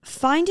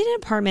finding an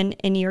apartment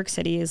in New York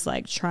City is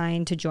like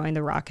trying to join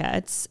the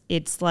Rockettes.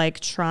 It's like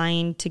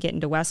trying to get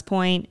into West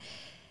Point.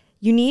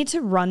 You need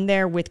to run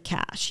there with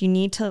cash. You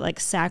need to like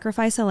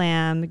sacrifice a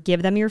lamb,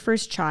 give them your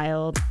first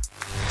child.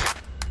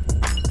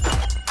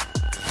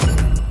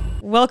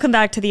 Welcome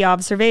back to The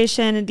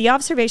Observation. The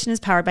Observation is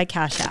powered by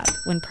Cash App.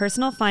 When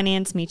personal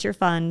finance meets your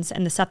funds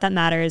and the stuff that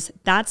matters,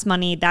 that's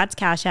money, that's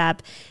Cash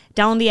App.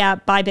 Download the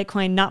app, buy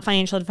Bitcoin, not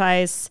financial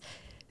advice.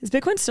 Is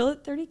Bitcoin still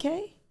at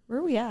 30K? Where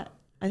are we at?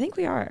 I think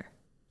we are.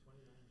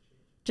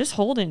 Just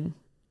holding.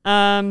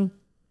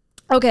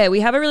 Okay, we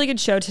have a really good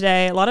show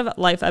today. A lot of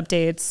life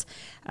updates.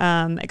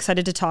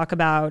 Excited to talk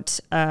about,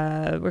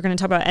 we're going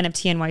to talk about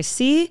NFT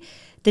NYC,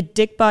 the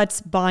Dick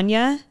Butts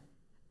Banya,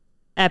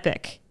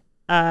 epic.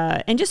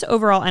 And just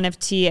overall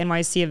NFT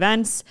NYC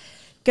events.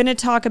 Going to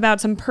talk about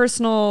some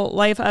personal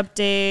life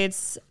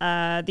updates,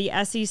 the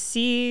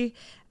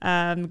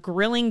SEC,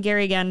 grilling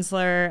Gary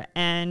Gensler,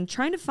 and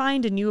trying to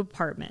find a new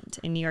apartment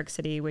in New York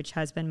City, which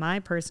has been my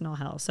personal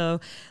hell.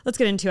 So let's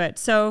get into it.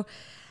 So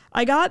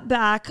I got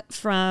back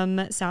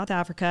from South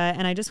Africa,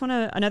 and I just want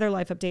another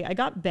life update. I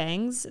got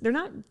bangs. They're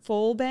not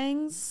full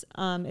bangs.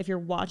 If you're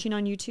watching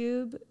on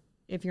YouTube,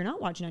 if you're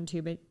not watching on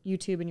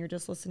YouTube and you're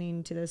just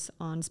listening to this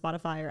on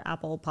Spotify or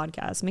Apple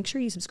Podcasts, make sure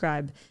you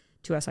subscribe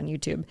to us on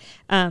YouTube.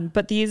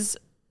 But these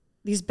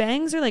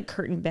bangs are like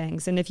curtain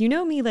bangs. And if you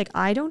know me, like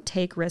I don't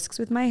take risks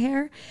with my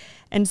hair.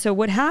 And so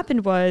what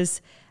happened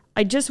was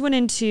I just went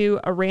into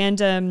a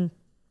random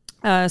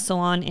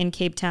salon in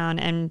Cape Town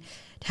and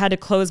had to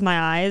close my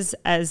eyes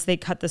as they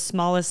cut the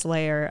smallest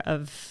layer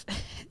of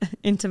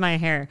into my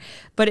hair.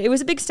 But it was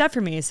a big step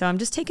for me. So I'm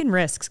just taking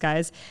risks,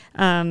 guys.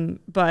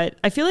 But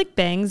I feel like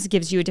bangs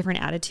gives you a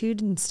different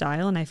attitude and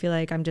style. And I feel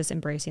like I'm just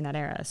embracing that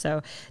era.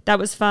 So that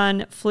was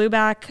fun. Flew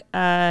back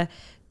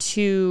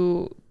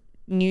to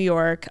New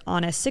York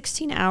on a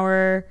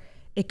 16-hour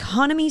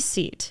economy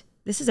seat.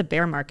 This is a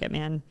bear market,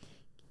 man.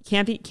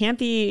 Can't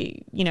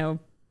be,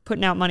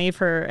 putting out money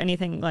for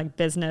anything like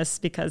business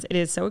because it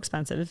is so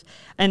expensive.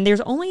 And there's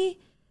only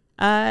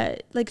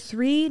like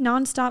 3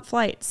 nonstop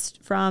flights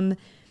from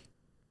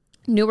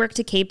Newark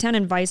to Cape Town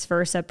and vice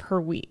versa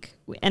per week.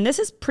 And this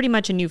is pretty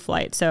much a new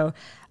flight. So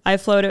I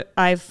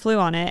flew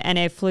on it, and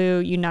I flew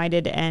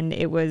United, and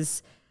it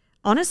was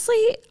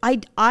honestly,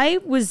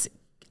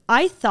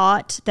 I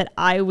thought that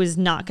I was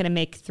not going to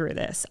make through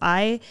this.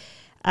 I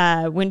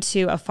went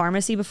to a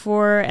pharmacy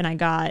before, and I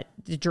got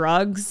the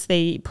drugs.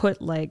 They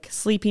put like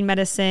sleeping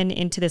medicine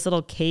into this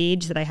little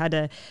cage that I had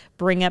to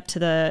bring up to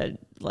the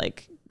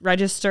like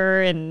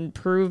register and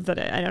prove that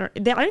I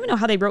don't even know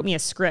how they wrote me a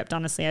script.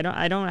 Honestly,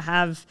 I don't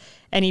have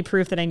any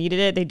proof that I needed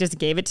it. They just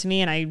gave it to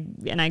me,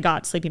 and I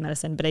got sleeping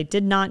medicine, but I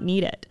did not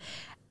need it.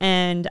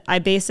 And I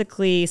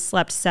basically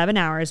slept 7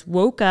 hours,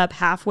 woke up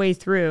halfway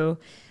through,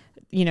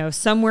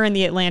 somewhere in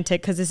the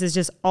Atlantic, because this is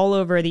just all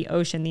over the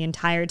ocean the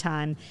entire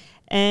time.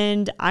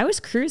 And I was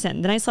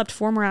cruising. Then I slept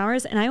 4 more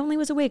hours, and I only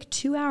was awake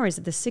 2 hours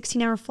of the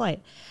 16-hour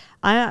flight.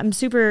 I'm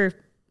super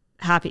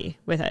happy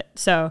with it.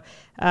 So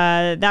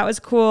that was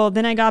cool.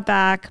 Then I got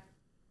back.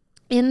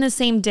 In the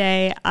same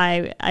day,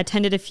 I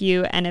attended a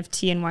few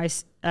NFT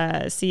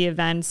NYC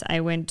events. I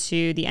went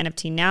to the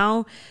NFT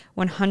Now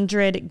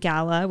 100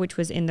 Gala, which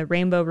was in the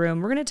Rainbow Room.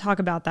 We're going to talk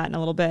about that in a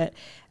little bit.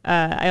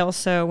 I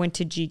also went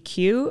to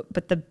GQ,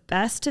 but the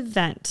best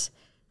event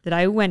that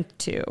I went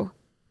to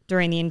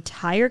during the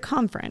entire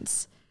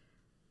conference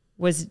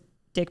was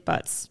Dick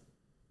Butts.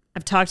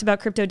 I've talked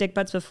about crypto Dick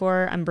Butts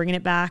before. I'm bringing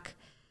it back.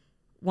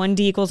 1D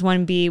equals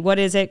 1B. What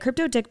is it?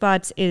 Crypto Dick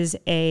Butts is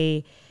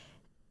a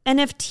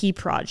NFT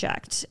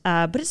project,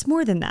 but it's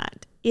more than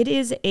that. It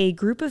is a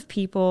group of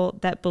people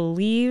that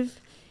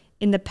believe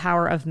in the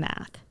power of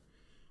math.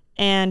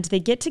 And they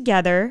get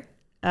together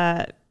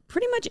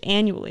pretty much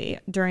annually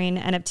during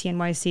NFT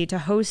NYC to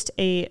host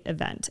a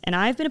event. And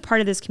I've been a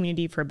part of this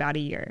community for about a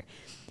year.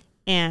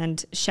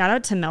 And shout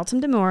out to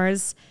Meltem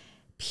Demours,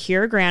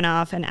 Pierre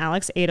Granoff, and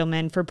Alex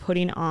Edelman for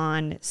putting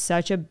on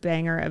such a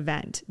banger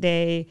event.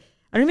 I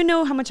don't even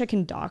know how much I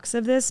can dox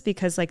of this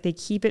because like they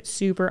keep it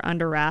super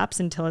under wraps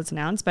until it's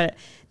announced. But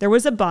there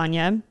was a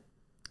banya.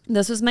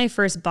 This was my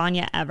first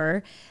banya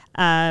ever,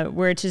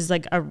 which is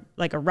like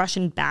a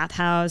Russian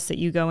bathhouse that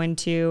you go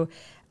into.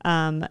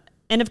 And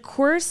of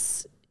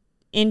course,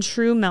 in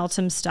true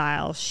Meltem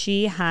style,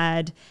 she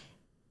had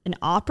an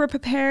opera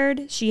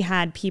prepared. She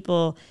had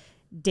people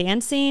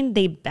dancing.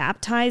 They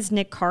baptized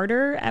Nick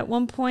Carter at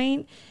one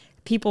point.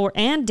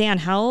 And Dan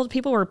Held.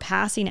 People were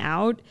passing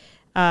out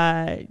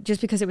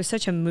just because it was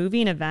such a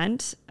moving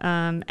event.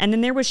 And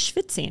then there was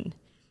schwitzing.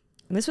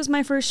 And this was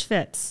my first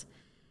schwitz.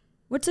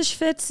 What's a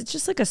schwitz? It's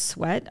just like a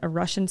sweat, a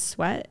Russian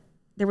sweat.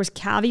 There was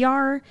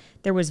caviar.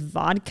 There was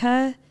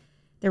vodka.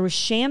 There was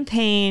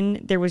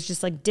champagne. There was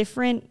just like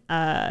different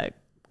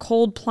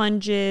cold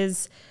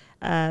plunges,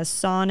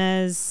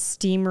 saunas,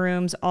 steam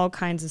rooms, all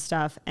kinds of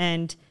stuff.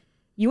 And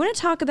you want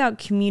to talk about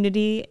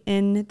community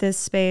in this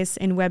space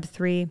in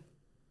Web3?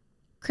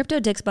 Crypto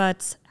Dick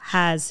Butts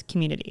has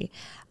community.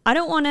 I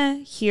don't want to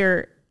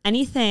hear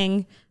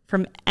anything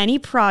from any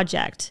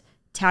project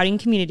touting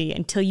community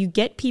until you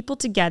get people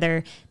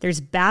together. There's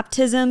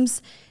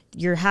baptisms,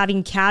 you're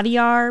having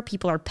caviar,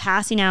 people are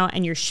passing out,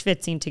 and you're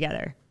schwitzing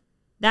together.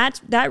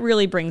 That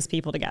really brings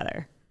people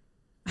together.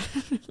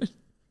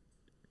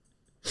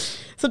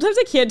 Sometimes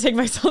I can't take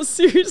myself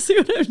seriously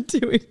when I'm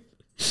doing.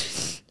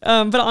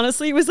 But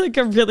honestly, it was like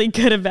a really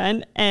good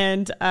event.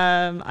 And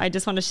I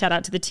just want to shout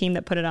out to the team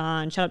that put it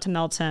on. Shout out to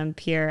Melton,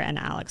 Pierre, and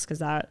Alex,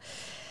 because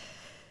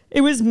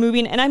it was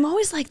moving. And I'm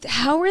always like,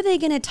 how are they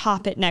going to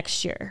top it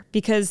next year?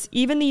 Because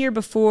even the year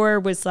before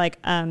was like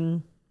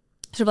sort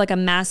of like a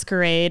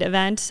masquerade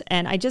event.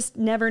 And I just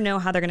never know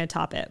how they're going to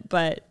top it.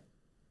 But,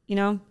 you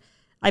know,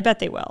 I bet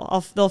they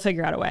will. They'll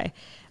figure out a way.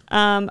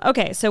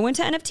 Okay, so I went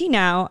to NFT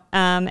Now,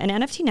 and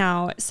NFT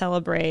Now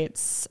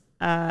celebrates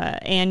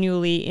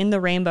annually in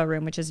the Rainbow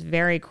Room, which is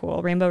very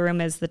cool. Rainbow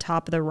Room is the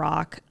top of the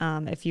rock.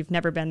 If you've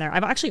never been there,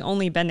 I've actually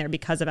only been there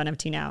because of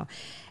NFT Now.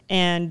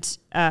 And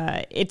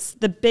it's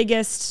the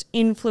biggest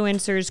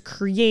influencers,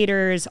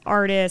 creators,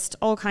 artists,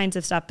 all kinds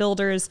of stuff,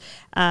 builders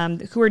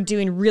who are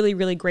doing really,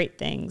 really great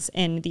things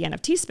in the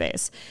NFT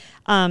space.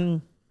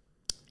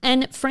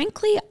 And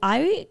frankly,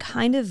 I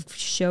kind of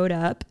showed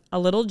up a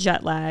little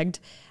jet lagged.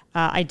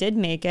 I did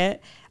make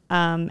it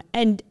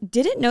and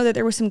didn't know that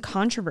there was some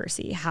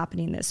controversy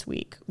happening this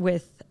week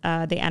with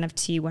the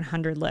NFT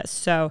 100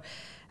 list. So,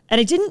 and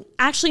I didn't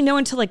actually know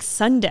until like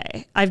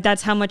Sunday.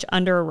 That's how much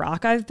under a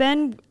rock I've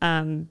been,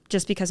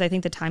 just because I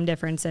think the time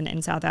difference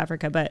in South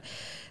Africa. But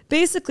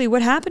basically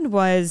what happened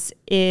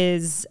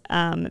is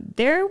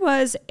there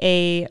was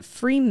a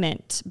free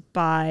mint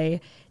by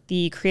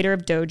the creator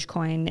of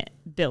Dogecoin,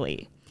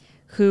 Billy,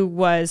 who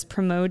was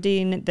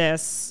promoting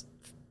this,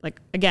 like,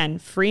 again,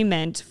 free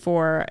mint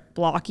for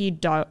Blocky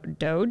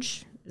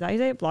Doge. Is that how you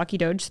say it? Blocky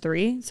Doge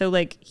 3. So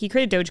like he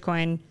created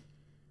Dogecoin.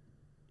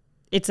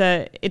 It's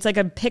like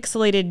a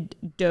pixelated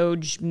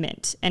Doge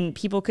mint, and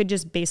people could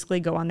just basically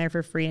go on there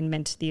for free and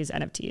mint these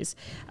NFTs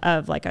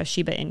of like a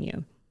Shiba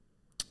Inu.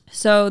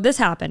 So this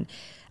happened.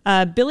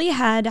 Billy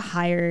had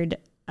hired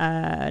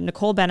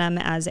Nicole Benham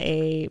as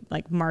a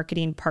like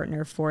marketing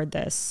partner for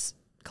this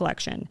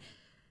collection.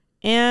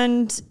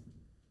 And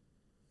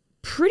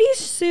pretty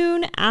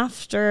soon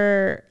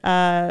after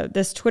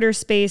this Twitter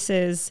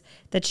Spaces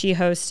that she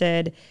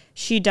hosted,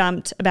 she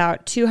dumped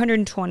about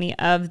 220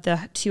 of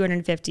the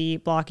 250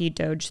 Blocky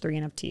Doge 3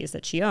 NFTs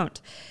that she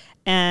owned.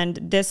 And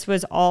this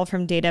was all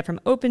from data from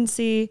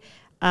OpenSea,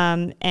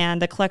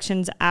 and the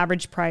collection's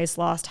average price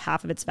lost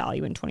half of its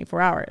value in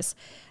 24 hours.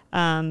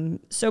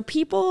 So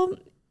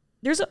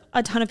there's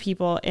a ton of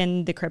people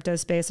in the crypto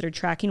space that are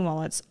tracking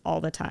wallets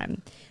all the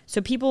time.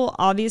 So people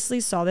obviously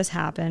saw this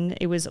happen.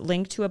 It was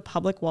linked to a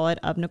public wallet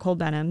of Nicole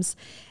Benham's,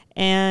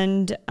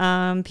 and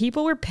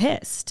people were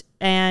pissed.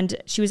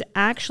 And she was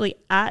actually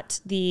at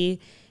the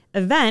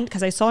event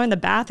because I saw her in the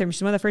bathroom.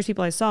 She's one of the first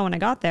people I saw when I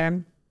got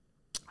there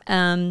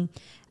at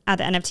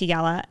the NFT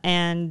Gala,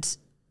 and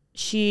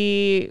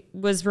she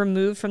was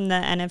removed from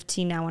the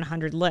NFT Now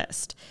 100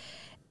 list.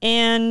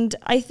 And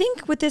I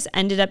think what this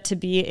ended up to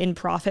be in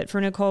profit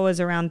for Nicole was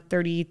around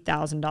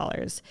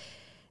 $30,000.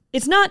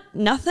 It's not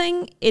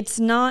nothing. It's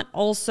not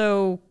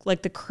also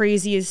like the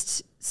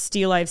craziest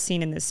steal I've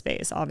seen in this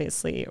space,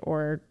 obviously,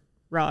 or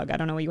rug. I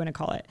don't know what you want to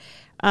call it.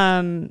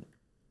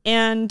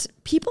 And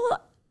people,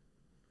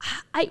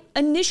 I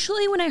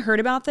initially, when I heard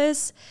about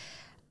this,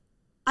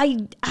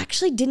 I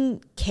actually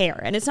didn't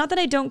care. And it's not that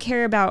I don't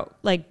care about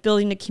like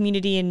building a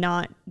community and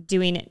not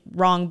doing it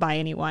wrong by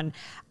anyone.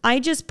 I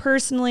just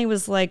personally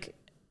was like,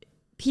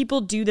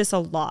 people do this a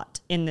lot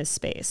in this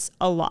space,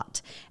 a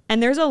lot.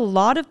 And there's a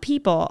lot of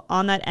people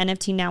on that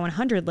NFT Now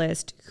 100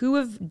 list who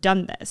have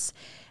done this.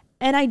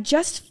 And I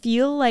just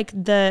feel like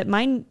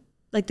the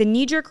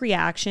knee-jerk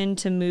reaction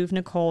to move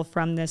Nicole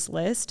from this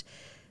list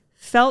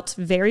felt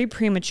very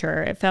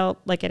premature. It felt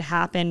like it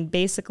happened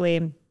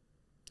basically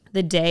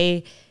the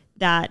day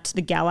that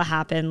the gala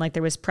happened, like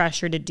there was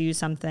pressure to do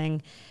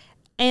something.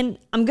 And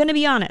I'm going to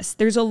be honest,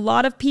 there's a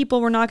lot of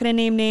people, we're not going to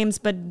name names,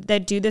 but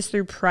that do this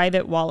through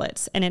private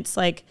wallets. And it's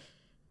like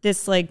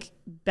this like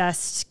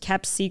best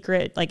kept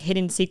secret, like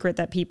hidden secret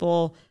that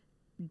people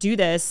do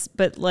this,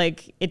 but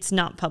like it's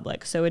not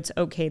public. So it's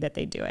okay that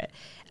they do it.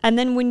 And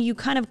then when you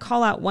kind of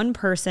call out one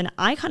person,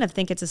 I kind of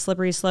think it's a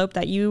slippery slope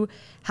that you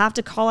have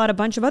to call out a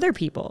bunch of other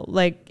people.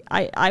 Like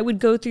I would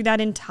go through that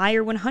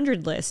entire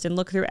 100 list and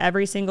look through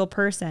every single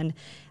person,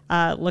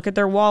 look at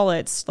their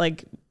wallets,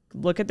 like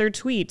look at their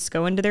tweets,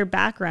 go into their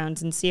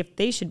backgrounds and see if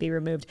they should be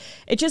removed.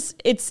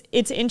 It's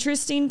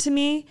interesting to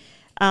me,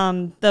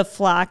 the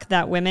flack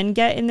that women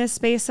get in this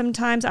space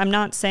sometimes. I'm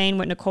not saying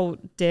what Nicole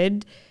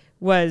did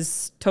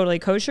was totally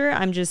kosher.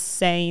 I'm just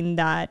saying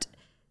that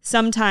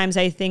sometimes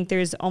I think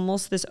there's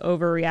almost this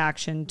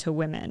overreaction to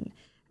women.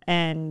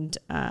 And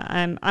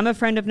I'm a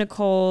friend of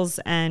Nicole's,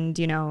 and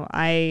you know,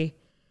 I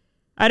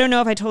don't know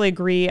if I totally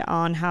agree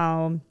on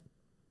how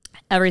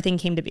everything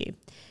came to be.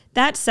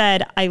 That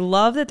said, I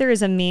love that there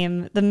is a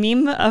meme. The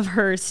meme of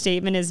her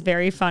statement is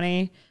very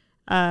funny,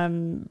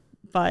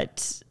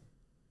 but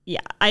Yeah,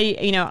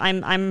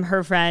 I'm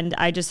her friend.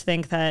 I just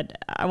think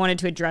that I wanted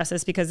to address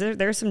this because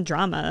there's some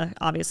drama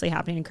obviously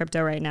happening in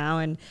crypto right now,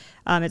 and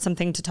it's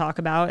something to talk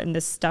about. And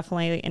this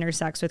definitely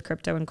intersects with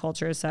crypto and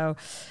culture. So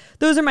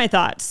those are my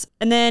thoughts.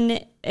 And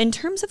then in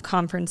terms of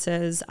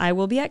conferences, I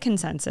will be at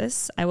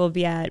Consensus. I will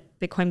be at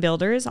Bitcoin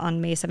Builders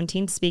on May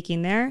 17th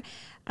speaking there.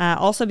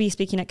 Also be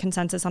speaking at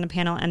Consensus on a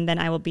panel, and then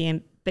I will be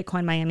in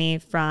Bitcoin Miami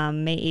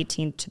from May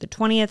 18th to the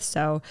 20th.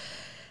 So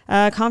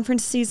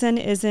conference season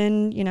is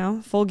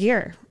in, full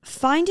gear.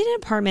 Finding an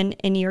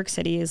apartment in New York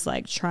City is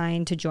like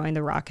trying to join the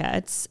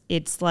Rockettes.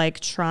 It's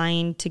like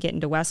trying to get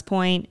into West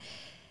Point.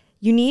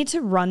 You need to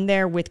run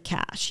there with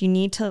cash. You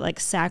need to like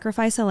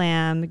sacrifice a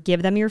lamb,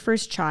 give them your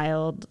first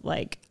child.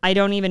 Like, I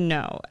don't even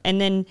know. And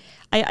then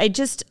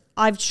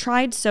I've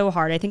tried so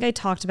hard. I think I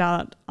talked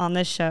about on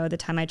this show the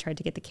time I tried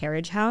to get the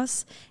carriage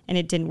house and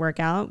it didn't work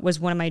out, was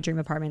one of my dream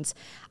apartments.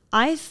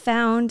 I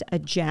found a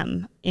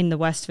gem in the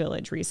West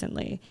Village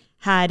recently.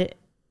 Had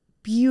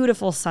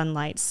beautiful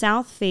sunlight,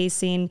 south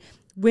facing,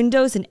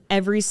 windows in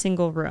every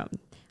single room,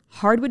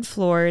 hardwood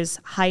floors,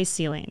 high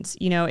ceilings.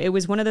 It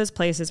was one of those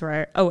places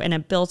where, and a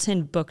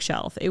built-in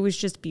bookshelf. It was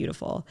just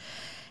beautiful.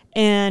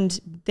 And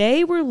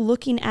they were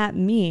looking at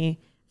me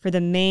for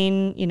the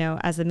main,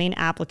 as the main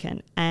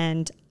applicant.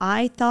 And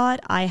I thought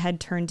I had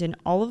turned in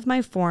all of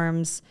my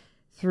forms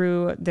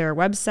through their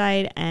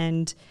website.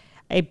 And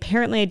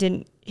apparently I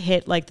didn't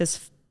hit like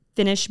this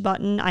finish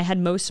button. I had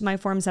most of my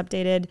forms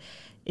updated.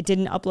 It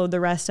didn't upload the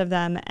rest of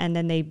them. And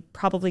then they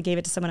probably gave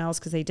it to someone else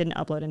because they didn't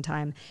upload in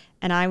time.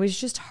 And I was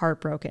just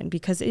heartbroken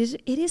because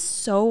it is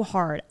so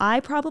hard.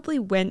 I probably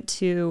went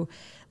to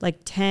like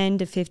 10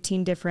 to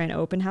 15 different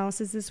open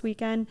houses this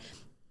weekend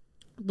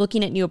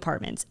looking at new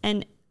apartments.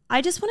 And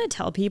I just want to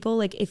tell people,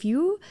 like, if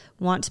you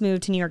want to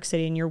move to New York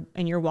City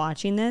and you're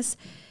watching this,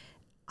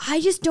 I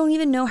just don't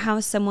even know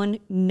how someone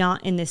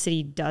not in the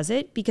city does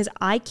it, because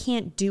I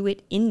can't do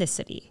it in the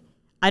city.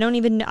 I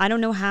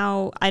don't know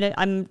how.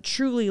 I'm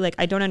truly like,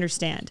 I don't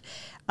understand.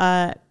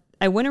 I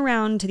went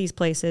around to these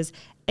places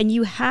and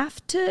you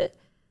have to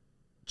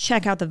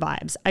check out the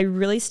vibes. I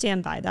really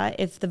stand by that.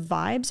 If the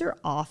vibes are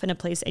off in a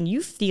place and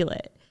you feel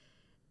it,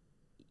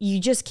 you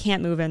just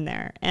can't move in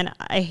there. And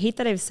I hate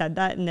that I've said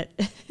that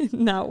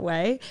in that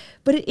way,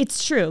 but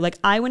it's true. Like,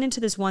 I went into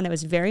this one that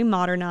was very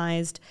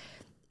modernized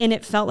and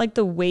it felt like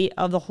the weight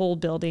of the whole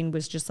building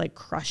was just like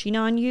crushing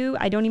on you.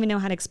 I don't even know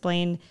how to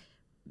explain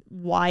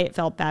why it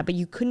felt bad, but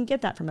you couldn't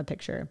get that from a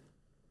picture.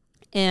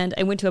 And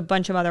I went to a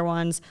bunch of other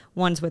ones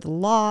with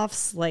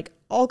lofts, like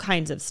all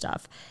kinds of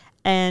stuff.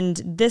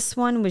 And this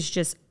one was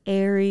just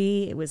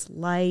airy. It was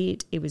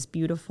light. It was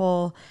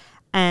beautiful.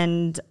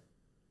 And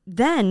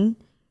then,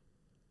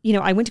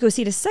 I went to go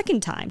see it a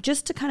second time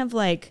just to kind of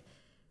like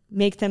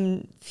make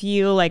them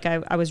feel like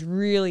I was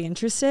really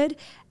interested.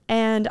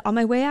 And on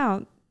my way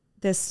out,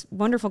 this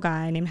wonderful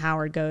guy named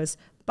Howard goes,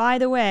 "By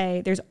the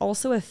way, there's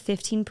also a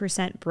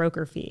 15%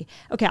 broker fee."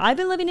 Okay, I've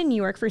been living in New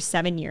York for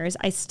 7 years.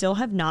 I still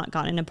have not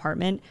gotten an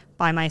apartment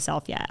by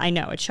myself yet. I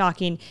know, it's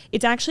shocking.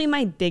 It's actually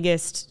my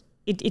biggest,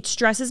 it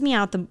stresses me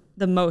out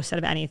the most out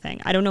of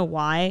anything. I don't know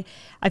why.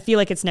 I feel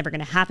like it's never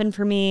going to happen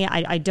for me.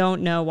 I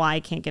don't know why I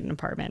can't get an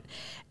apartment.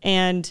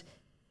 And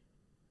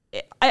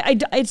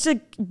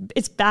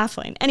it's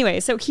baffling. Anyway,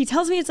 so he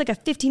tells me it's like a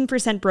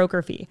 15%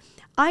 broker fee.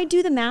 I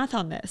do the math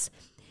on this.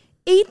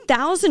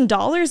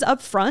 $8,000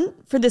 up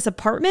front for this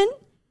apartment,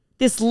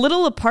 this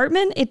little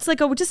apartment. It's like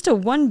just a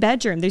 1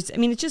 bedroom. It's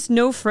just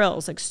no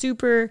frills, like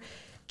super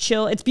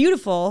chill. It's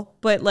beautiful,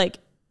 but like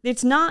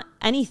it's not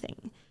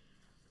anything.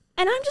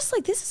 And I'm just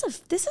like, this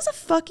is a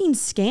fucking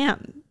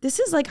scam. This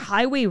is like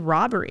highway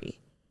robbery.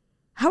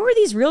 How are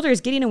these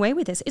realtors getting away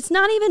with this? It's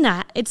not even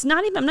that.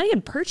 I'm not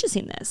even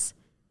purchasing this.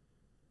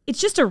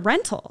 It's just a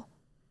rental.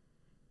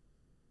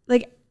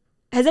 Like,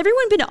 has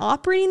everyone been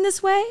operating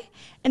this way?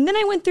 And then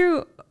I went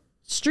through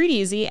Street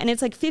Easy and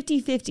it's like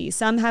 50-50.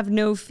 Some have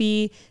no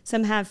fee,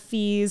 some have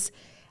fees.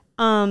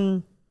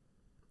 So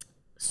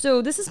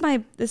this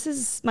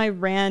is my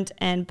rant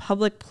and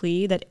public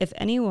plea that if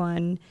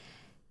anyone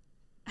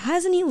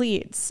has any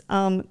leads,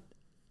 I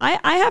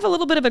have a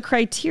little bit of a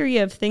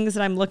criteria of things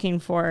that I'm looking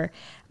for,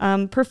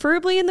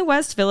 preferably in the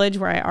West Village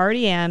where I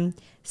already am,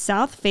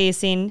 south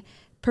facing,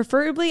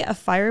 preferably a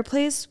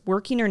fireplace,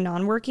 working or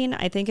non-working.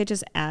 I think it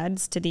just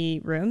adds to the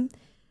room.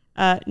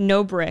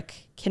 No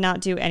brick.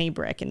 Cannot do any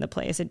brick in the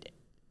place.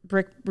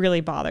 Brick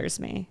really bothers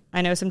me.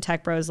 I know some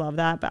tech bros love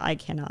that, but I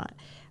cannot.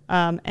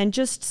 And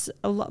just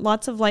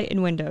lots of light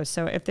in windows.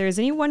 So if there's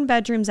any 1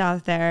 bedrooms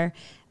out there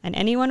and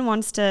anyone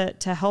wants to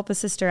help a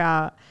sister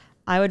out,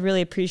 I would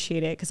really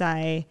appreciate it, because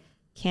I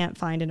can't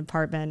find an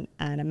apartment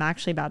and I'm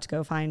actually about to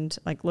go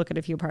look at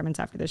a few apartments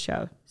after the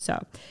show.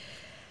 So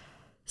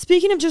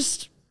speaking of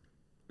just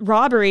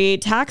robbery,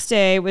 tax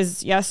day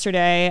was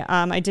yesterday.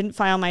 I didn't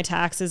file my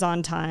taxes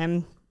on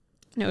time.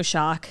 No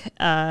shock.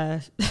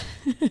 Had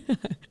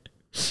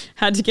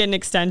to get an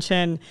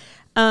extension.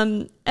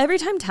 Every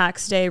time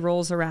tax day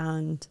rolls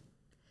around,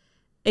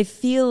 I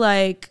feel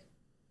like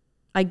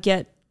I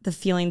get the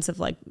feelings of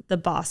like the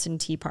Boston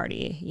Tea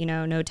Party,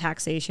 no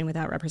taxation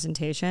without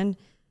representation.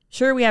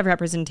 Sure, we have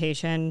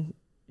representation,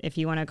 if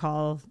you want to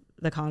call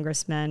the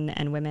congressmen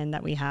and women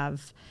that we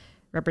have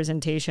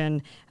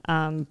representation,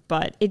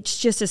 but it's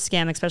just a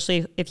scam,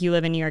 especially if you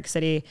live in New York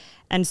City.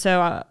 And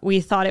so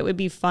we thought it would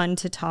be fun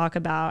to talk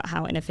about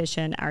how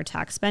inefficient our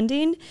tax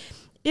spending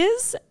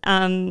is.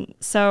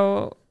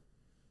 So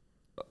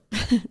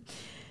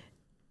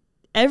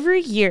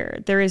every year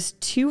there is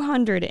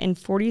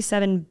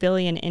 $247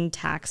 billion in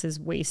taxes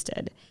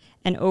wasted.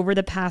 And over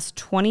the past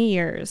 20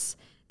 years,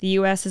 the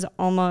U.S. has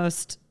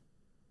almost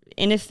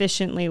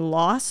inefficiently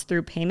lost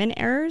through payment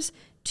errors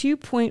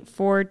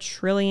 $2.4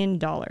 trillion,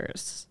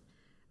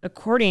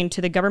 according to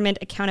the Government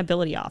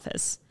Accountability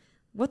Office.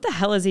 What the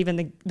hell is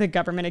even the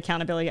Government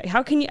Accountability?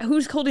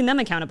 Who's holding them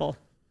accountable?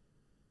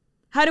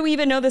 How do we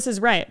even know this is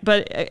right?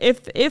 But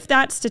if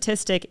that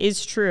statistic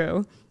is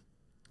true,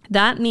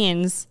 that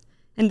means,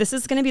 and this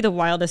is going to be the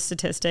wildest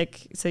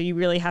statistic, so you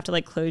really have to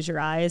like close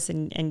your eyes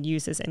and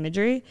use this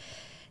imagery.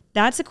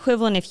 That's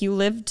equivalent if you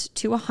lived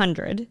to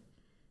 100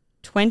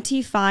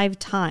 25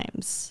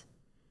 times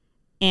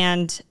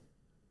and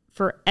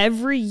for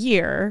every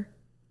year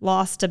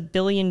lost $1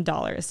 billion.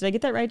 Did I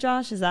get that right,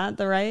 Josh? Is that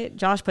the right?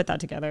 Josh put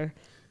that together.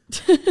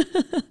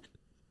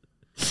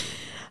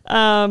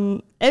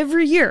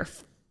 Every year.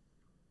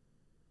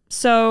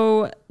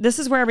 So this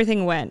is where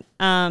everything went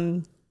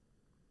in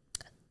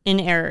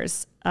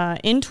errors.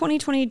 In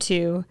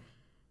 2022,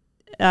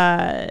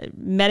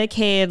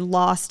 Medicaid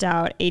lost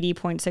out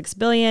 $80.6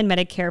 billion,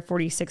 Medicare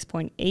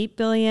 $46.8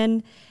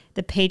 billion,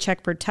 the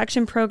Paycheck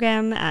Protection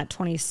Program at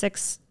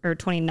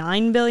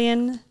 $29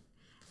 billion,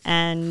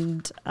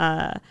 and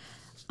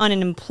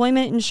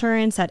unemployment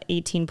insurance at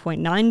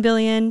 $18.9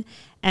 billion,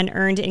 and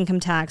earned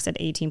income tax at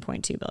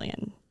 $18.2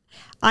 billion.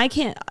 I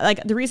can't,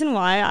 like, the reason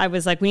why I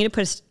was like, we need to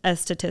put a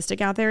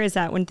statistic out there is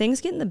that when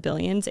things get in the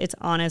billions, it's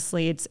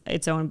honestly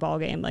its own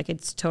ballgame. Like,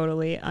 it's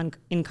totally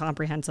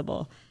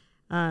incomprehensible.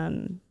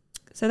 So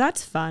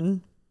that's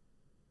fun.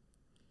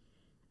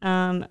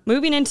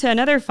 Moving into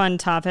another fun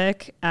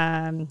topic,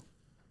 Gary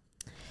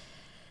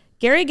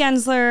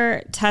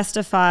Gensler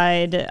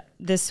testified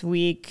this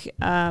week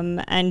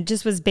and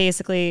just was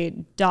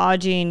basically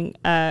dodging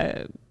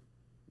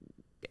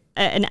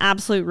an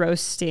absolute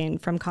roasting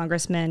from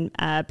Congressman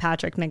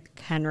Patrick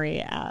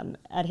McHenry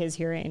at his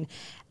hearing.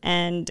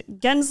 And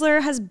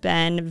Gensler has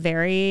been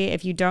very,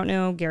 if you don't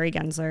know Gary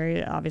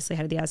Gensler, obviously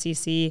head of the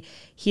SEC,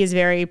 he is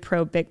very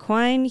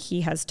pro-Bitcoin.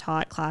 He has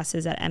taught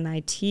classes at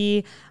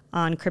MIT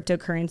on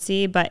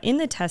cryptocurrency, but in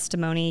the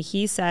testimony,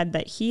 he said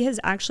that he has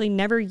actually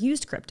never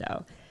used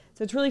crypto.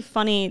 So it's really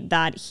funny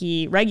that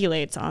he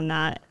regulates on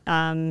that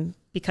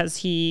because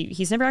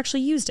he's never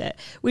actually used it,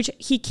 which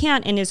he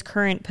can't in his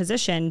current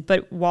position.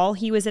 But while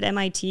he was at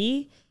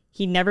MIT,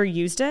 he never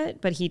used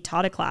it, but he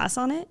taught a class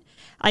on it.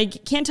 I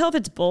can't tell if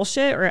it's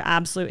bullshit or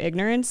absolute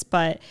ignorance,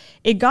 but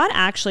it got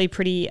actually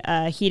pretty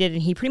heated,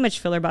 and he pretty much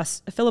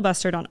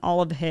filibustered on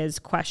all of his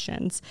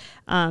questions.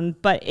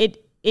 But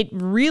it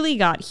really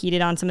got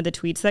heated on some of the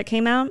tweets that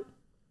came out.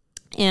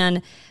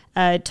 And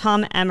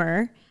Tom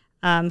Emmer,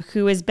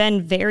 who has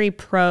been very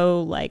pro,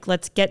 like,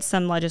 let's get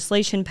some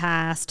legislation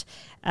passed,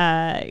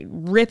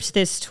 ripped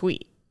this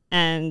tweet.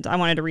 And I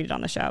wanted to read it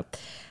on the show.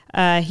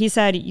 He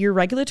said, "Your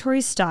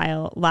regulatory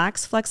style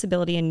lacks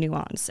flexibility and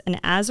nuance, and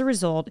as a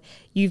result,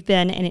 you've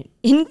been an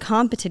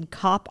incompetent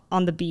cop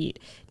on the beat,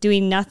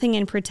 doing nothing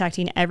in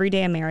protecting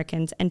everyday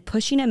Americans and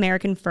pushing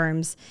American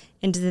firms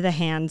into the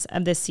hands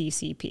of the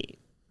CCP."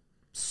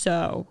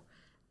 So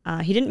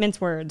he didn't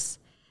mince words.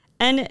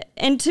 And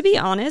to be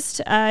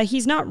honest,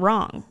 he's not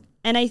wrong.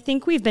 And I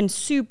think we've been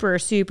super,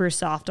 super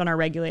soft on our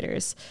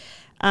regulators.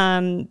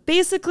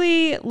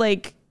 Basically,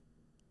 like,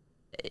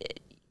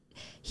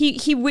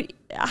 he would,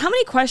 how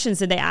many questions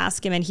did they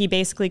ask him? And he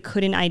basically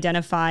couldn't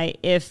identify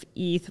if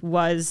ETH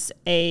was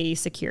a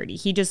security.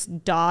 He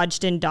just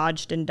dodged and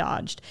dodged and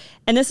dodged.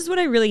 And this is what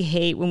I really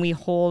hate when we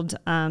hold,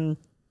 Gensler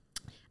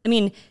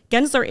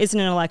isn't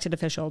an elected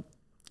official.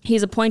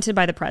 He's appointed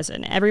by the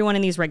president. Everyone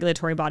in these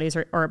regulatory bodies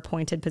are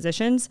appointed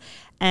positions.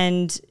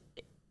 And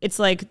it's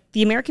like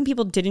the American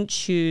people didn't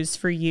choose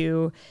for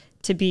you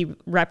to be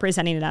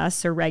representing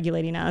us or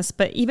regulating us.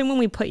 But even when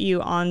we put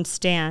you on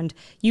stand,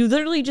 you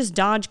literally just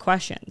dodge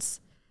questions.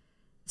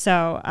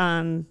 So,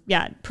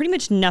 pretty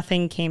much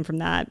nothing came from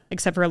that,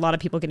 except for a lot of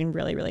people getting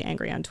really, really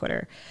angry on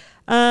Twitter.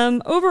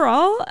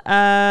 Overall,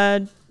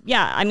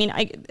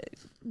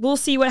 we'll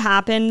see what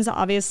happens.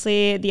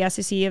 Obviously, the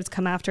SEC has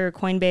come after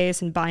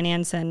Coinbase and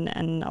Binance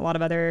and a lot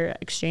of other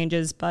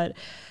exchanges, but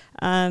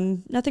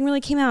nothing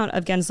really came out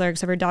of Gensler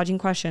except for dodging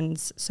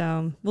questions.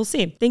 So we'll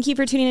see. Thank you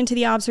for tuning into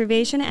The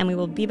Observation, and we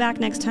will be back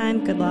next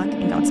time. Good luck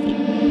and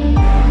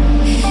Godspeed.